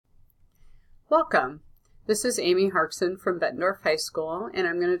Welcome. This is Amy Harkson from Bettendorf High School, and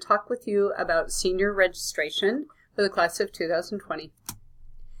I'm going to talk with you about senior registration for the class of 2020.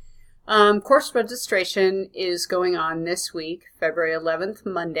 Course registration is going on this week, February 11th,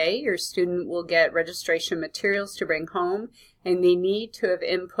 Monday. Your student will get registration materials to bring home, and they need to have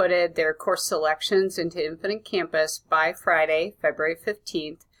inputted their course selections into Infinite Campus by Friday, February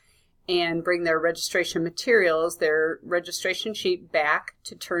 15th, and bring their registration materials, their registration sheet, back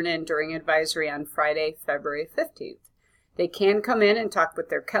to turn in during advisory on Friday, February 15th. They can come in and talk with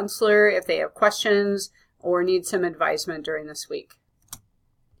their counselor if they have questions or need some advisement during this week.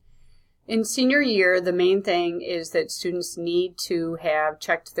 In senior year, the main thing is that students need to have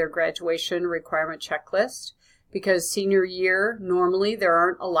checked their graduation requirement checklist, because senior year, normally there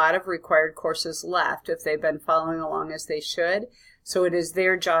aren't a lot of required courses left if they've been following along as they should. So it is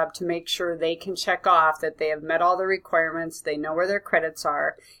their job to make sure they can check off that they have met all the requirements, they know where their credits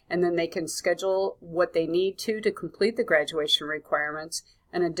are, and then they can schedule what they need to complete the graduation requirements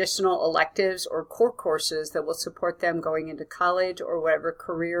and additional electives or core courses that will support them going into college or whatever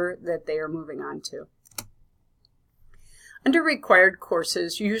career that they are moving on to. Under required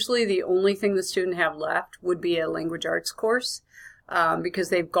courses, usually the only thing the student have left would be a language arts course because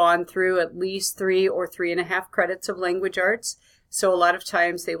they've gone through at least 3 or 3.5 credits of language arts. So a lot of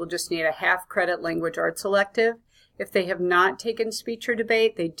times they will just need a half-credit language arts elective. If they have not taken speech or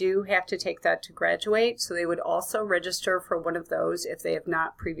debate, they do have to take that to graduate, so they would also register for one of those if they have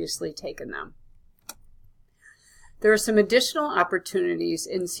not previously taken them. There are some additional opportunities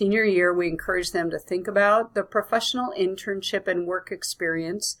in senior year we encourage them to think about. The professional internship and work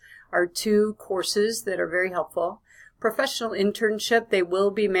experience are 2 courses that are very helpful. Professional internship, they will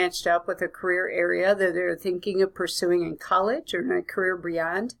be matched up with a career area that they're thinking of pursuing in college or in a career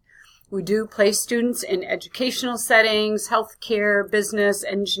beyond. We do place students in educational settings, healthcare, business,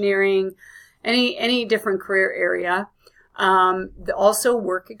 engineering, any different career area. Also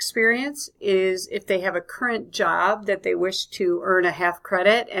work experience is if they have a current job that they wish to earn a half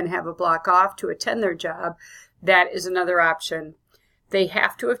credit and have a block off to attend their job, that is another option. They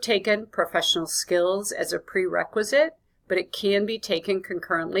have to have taken professional skills as a prerequisite, but it can be taken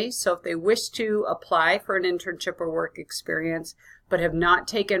concurrently. So if they wish to apply for an internship or work experience, but have not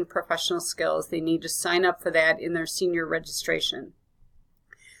taken professional skills, they need to sign up for that in their senior registration.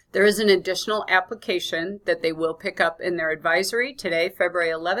 There is an additional application that they will pick up in their advisory today, February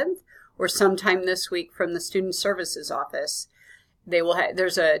 11th, or sometime this week from the Student Services Office.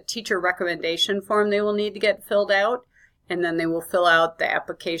 There's a teacher recommendation form they will need to get filled out, and then they will fill out the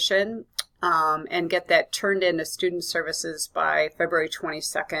application and get that turned into Student Services by February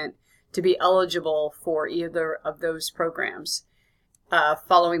 22nd to be eligible for either of those programs.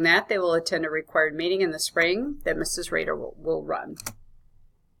 Following that, they will attend a required meeting in the spring that Mrs. Rader will run.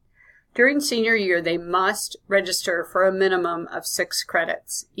 During senior year, they must register for a minimum of 6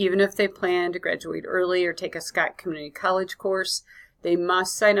 credits. Even if they plan to graduate early or take a Scott Community College course, they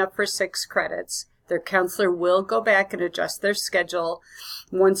must sign up for 6 credits. Their counselor will go back and adjust their schedule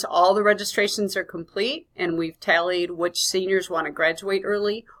once all the registrations are complete and we've tallied which seniors want to graduate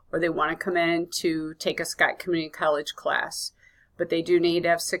early or they want to come in to take a Scott Community College class. But they do need to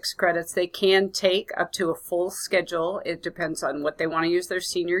have 6 credits. They can take up to a full schedule. It depends on what they want to use their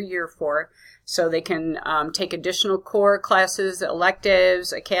senior year for. So they can take additional core classes,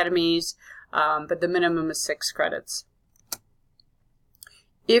 electives, academies, but the minimum is 6 credits.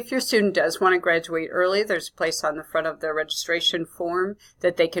 If your student does want to graduate early, there's a place on the front of their registration form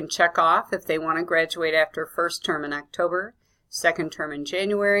that they can check off if they want to graduate after first term in October, second term in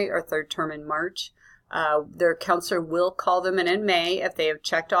January, or third term in March. Their counselor will call them in May if they have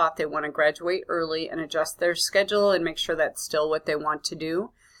checked off they want to graduate early and adjust their schedule and make sure that's still what they want to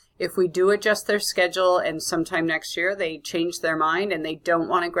do. If we do adjust their schedule and sometime next year they change their mind and they don't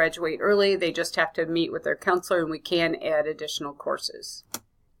want to graduate early, they just have to meet with their counselor and we can add additional courses.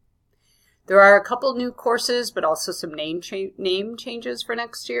 There are a couple new courses, but also some name changes for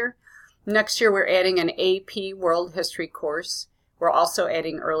next year. Next year, we're adding an AP World History course. We're also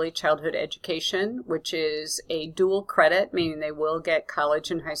adding Early Childhood Education, which is a dual credit, meaning they will get college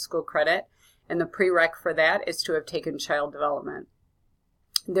and high school credit. And the prereq for that is to have taken child development.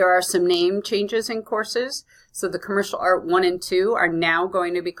 There are some name changes in courses. So the Commercial Art 1 and 2 are now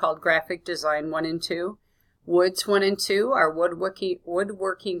going to be called Graphic Design 1 and 2. Woods 1 and 2 are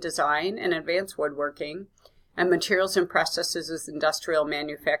woodworking design and advanced woodworking, and materials and processes is industrial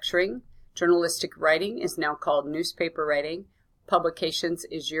manufacturing. Journalistic writing is now called newspaper writing. Publications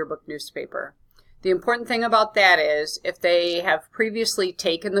is yearbook newspaper. The important thing about that is if they have previously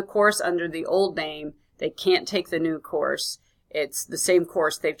taken the course under the old name, they can't take the new course. It's the same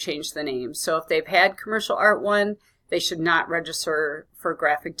course, they've changed the name. So if they've had Commercial Art 1, they should not register for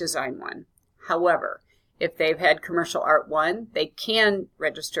Graphic Design 1. However, if they've had Commercial Art 1, they can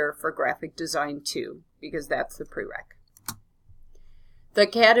register for Graphic Design 2 because that's the prereq. The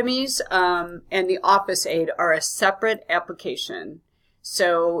academies and the office aid are a separate application.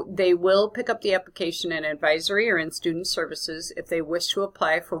 So they will pick up the application in advisory or in student services if they wish to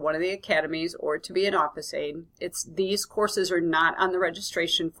apply for one of the academies or to be an office aide. These courses are not on the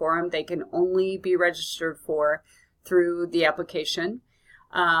registration form. They can only be registered for through the application.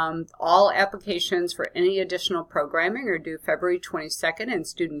 All applications for any additional programming are due February 22nd in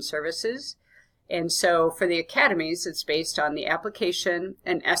student services. And so for the academies, it's based on the application,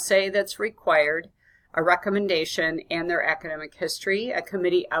 an essay that's required, a recommendation, and their academic history. A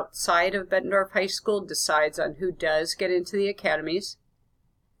committee outside of Bettendorf High School decides on who does get into the academies.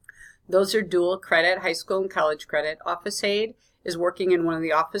 Those are dual credit, high school and college credit. Office aide is working in one of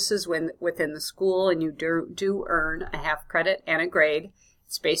the offices within the school, and you do earn a half credit and a grade.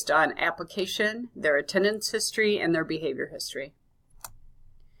 It's based on application, their attendance history, and their behavior history.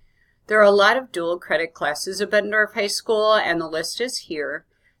 There are a lot of dual credit classes at Bettendorf High School, and the list is here.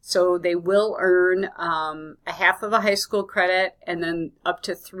 So they will earn a half of a high school credit and then up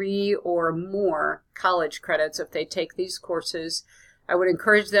to 3 or more college credits if they take these courses. I would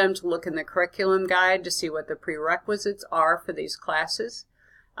encourage them to look in the curriculum guide to see what the prerequisites are for these classes.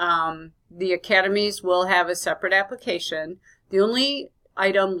 The academies will have a separate application. The only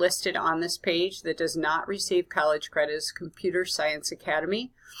item listed on this page that does not receive college credit is Computer Science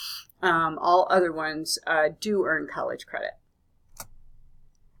Academy. All other ones do earn college credit.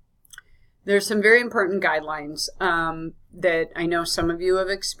 There's some very important guidelines that I know some of you have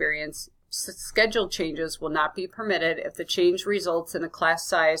experienced. Schedule changes will not be permitted if the change results in a class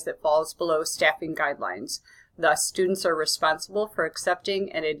size that falls below staffing guidelines. Thus, students are responsible for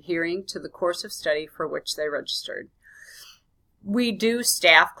accepting and adhering to the course of study for which they registered. We do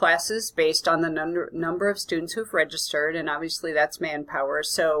staff classes based on the number of students who've registered, and obviously that's manpower.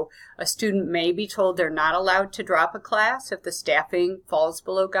 So a student may be told they're not allowed to drop a class if the staffing falls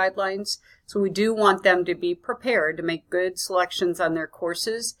below guidelines. So we do want them to be prepared to make good selections on their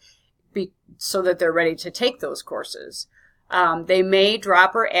courses so that they're ready to take those courses. They may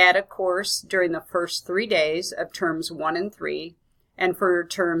drop or add a course during the first 3 days of terms 1 and 3, and for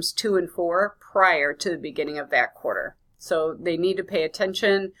terms 2 and 4 prior to the beginning of that quarter. So they need to pay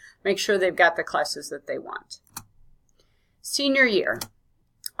attention, make sure they've got the classes that they want. Senior year,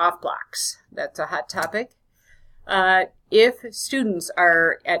 off blocks. That's a hot topic. If students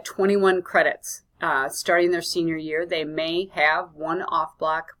are at 21 credits starting their senior year, they may have 1 off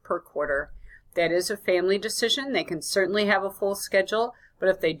block per quarter. That is a family decision. They can certainly have a full schedule, but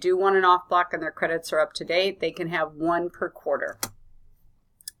if they do want an off block and their credits are up to date, they can have 1 per quarter.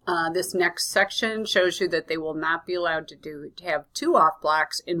 This next section shows you that they will not be allowed to have 2 off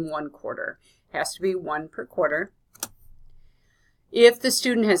blocks in 1 quarter. It has to be 1 per quarter. If the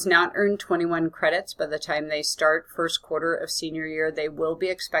student has not earned 21 credits by the time they start first quarter of senior year, they will be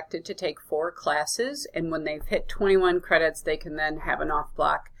expected to take 4 classes, and when they've hit 21 credits, they can then have an off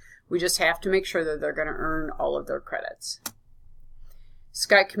block. We just have to make sure that they're going to earn all of their credits.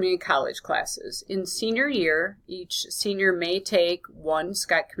 Scott Community College classes. In senior year, each senior may take 1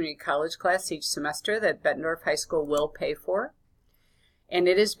 Scott Community College class each semester that Bettendorf High School will pay for. And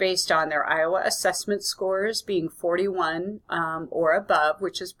it is based on their Iowa assessment scores being 41 or above,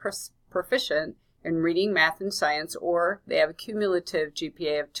 which is proficient in reading, math, and science, or they have a cumulative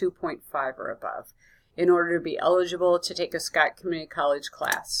GPA of 2.5 or above in order to be eligible to take a Scott Community College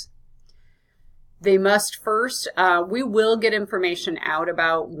class. They must first, we will get information out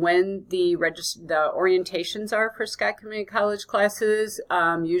about when the orientations are for Scott Community College classes,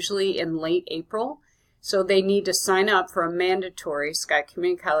 usually in late April. So they need to sign up for a mandatory Scott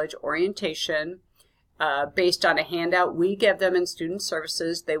Community College orientation based on a handout we give them in student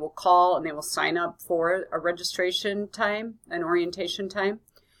services. They will call and they will sign up for a registration time, an orientation time.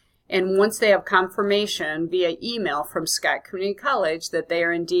 And once they have confirmation via email from Scott Community College that they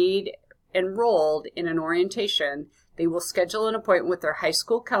are indeed enrolled in an orientation, they will schedule an appointment with their high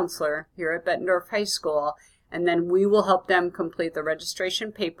school counselor here at Bettendorf High School, and then we will help them complete the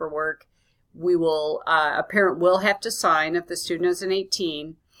registration paperwork. We will, a parent will have to sign if the student is an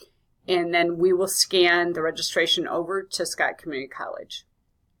 18, and then we will scan the registration over to Scott Community College.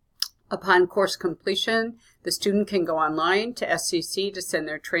 Upon course completion, the student can go online to SCC to send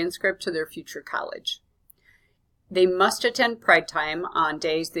their transcript to their future college. They must attend Pride Time on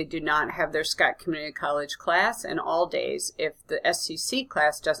days they do not have their Scott Community College class, and all days if the SCC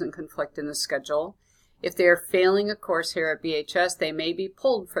class doesn't conflict in the schedule. If they are failing a course here at BHS, they may be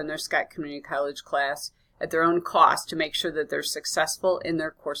pulled from their Scott Community College class at their own cost to make sure that they're successful in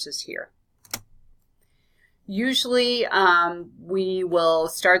their courses here. Usually we will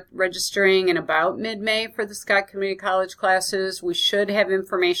start registering in about mid-May for the Scott Community College classes. We should have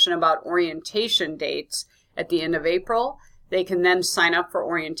information about orientation dates at the end of April. They can then sign up for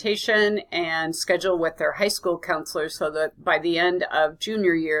orientation and schedule with their high school counselor so that by the end of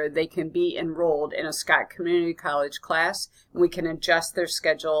junior year they can be enrolled in a Scott Community College class. We can adjust their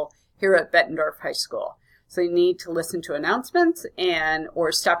schedule here at Bettendorf High School. So you need to listen to announcements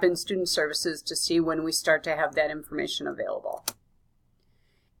or stop in student services to see when we start to have that information available.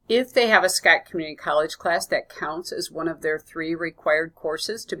 If they have a Scott Community College class, that counts as one of their 3 required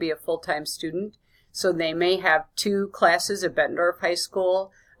courses to be a full-time student. So they may have 2 classes at Bettendorf High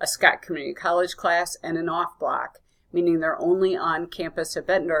School, a Scott Community College class, and an off block, meaning they're only on campus at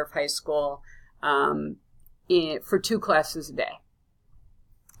Bettendorf High School for 2 classes a day.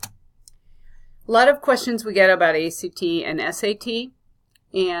 A lot of questions we get about ACT and SAT,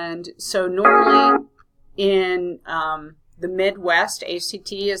 and so normally in the Midwest,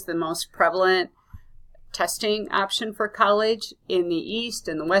 ACT is the most prevalent testing option for college. In the East,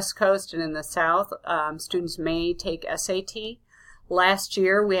 in the West Coast, and in the South, students may take SAT. Last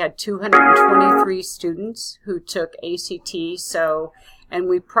year we had 223 students who took ACT, and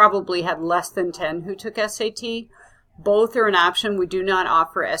we probably had less than 10 who took SAT. Both are an option. We do not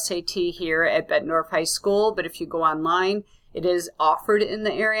offer SAT here at Bettendorf High School, but if you go online, it is offered in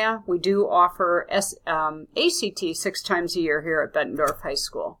the area. We do offer ACT 6 times a year here at Bettendorf High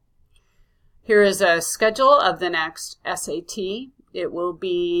School. Here is a schedule of the next SAT. It will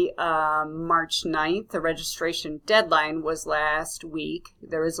be March 9th. The registration deadline was last week.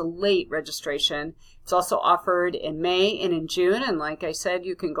 There is a late registration. It's also offered in May and in June, and like I said,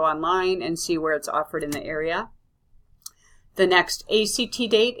 you can go online and see where it's offered in the area. The next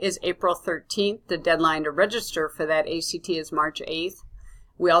ACT date is April 13th. The deadline to register for that ACT is March 8th.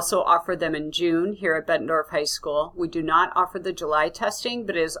 We also offer them in June here at Bettendorf High School. We do not offer the July testing,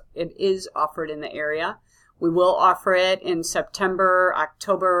 but it is offered in the area. We will offer it in September,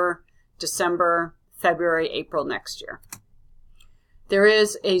 October, December, February, April next year. There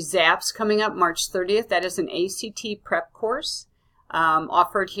is a ZAPS coming up March 30th. That is an ACT prep course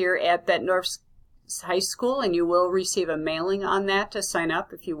offered here at Bettendorf High School, and you will receive a mailing on that to sign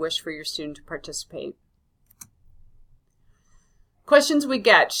up if you wish for your student to participate. Questions we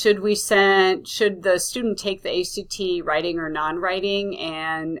get: should the student take the ACT writing or non-writing,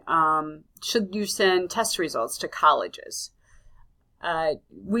 and should you send test results to colleges?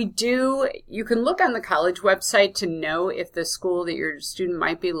 You can look on the college website to know if the school that your student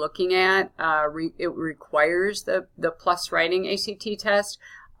might be looking at, it requires the plus writing ACT test.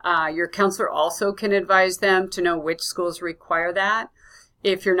 Your counselor also can advise them to know which schools require that.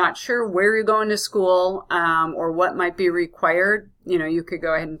 If you're not sure where you're going to school or what might be required, you could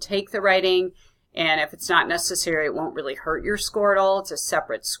go ahead and take the writing, and if it's not necessary, it won't really hurt your score at all. It's a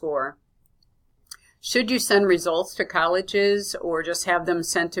separate score. Should you send results to colleges or just have them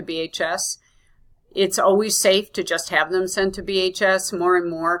sent to BHS? It's always safe to just have them sent to BHS. More and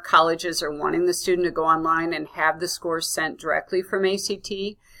more colleges are wanting the student to go online and have the scores sent directly from ACT.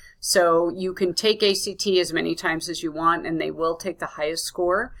 So you can take ACT as many times as you want, and they will take the highest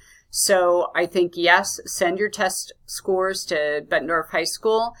score. So I think, yes, send your test scores to Bettendorf High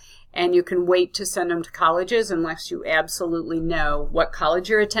School, and you can wait to send them to colleges unless you absolutely know what college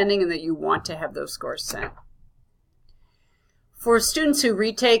you're attending and that you want to have those scores sent. For students who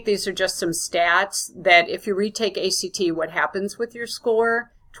retake, these are just some stats that if you retake ACT, what happens with your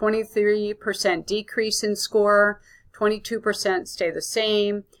score? 23% decrease in score, 22% stay the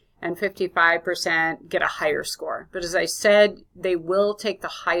same, and 55% get a higher score. But as I said, they will take the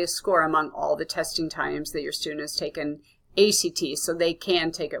highest score among all the testing times that your student has taken ACT, so they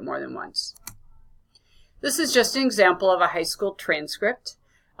can take it more than once. This is just an example of a high school transcript.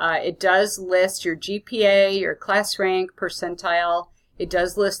 It does list your GPA, your class rank, percentile. It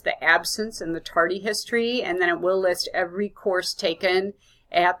does list the absence and the tardy history, and then it will list every course taken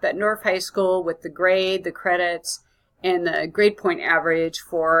at Bettendorf High School with the grade, the credits, and the grade point average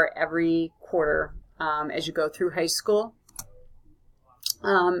for every quarter as you go through high school.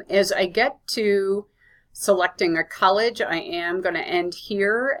 As I get to selecting a college, I am going to end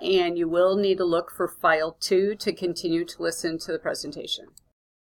here, and you will need to look for File 2 to continue to listen to the presentation.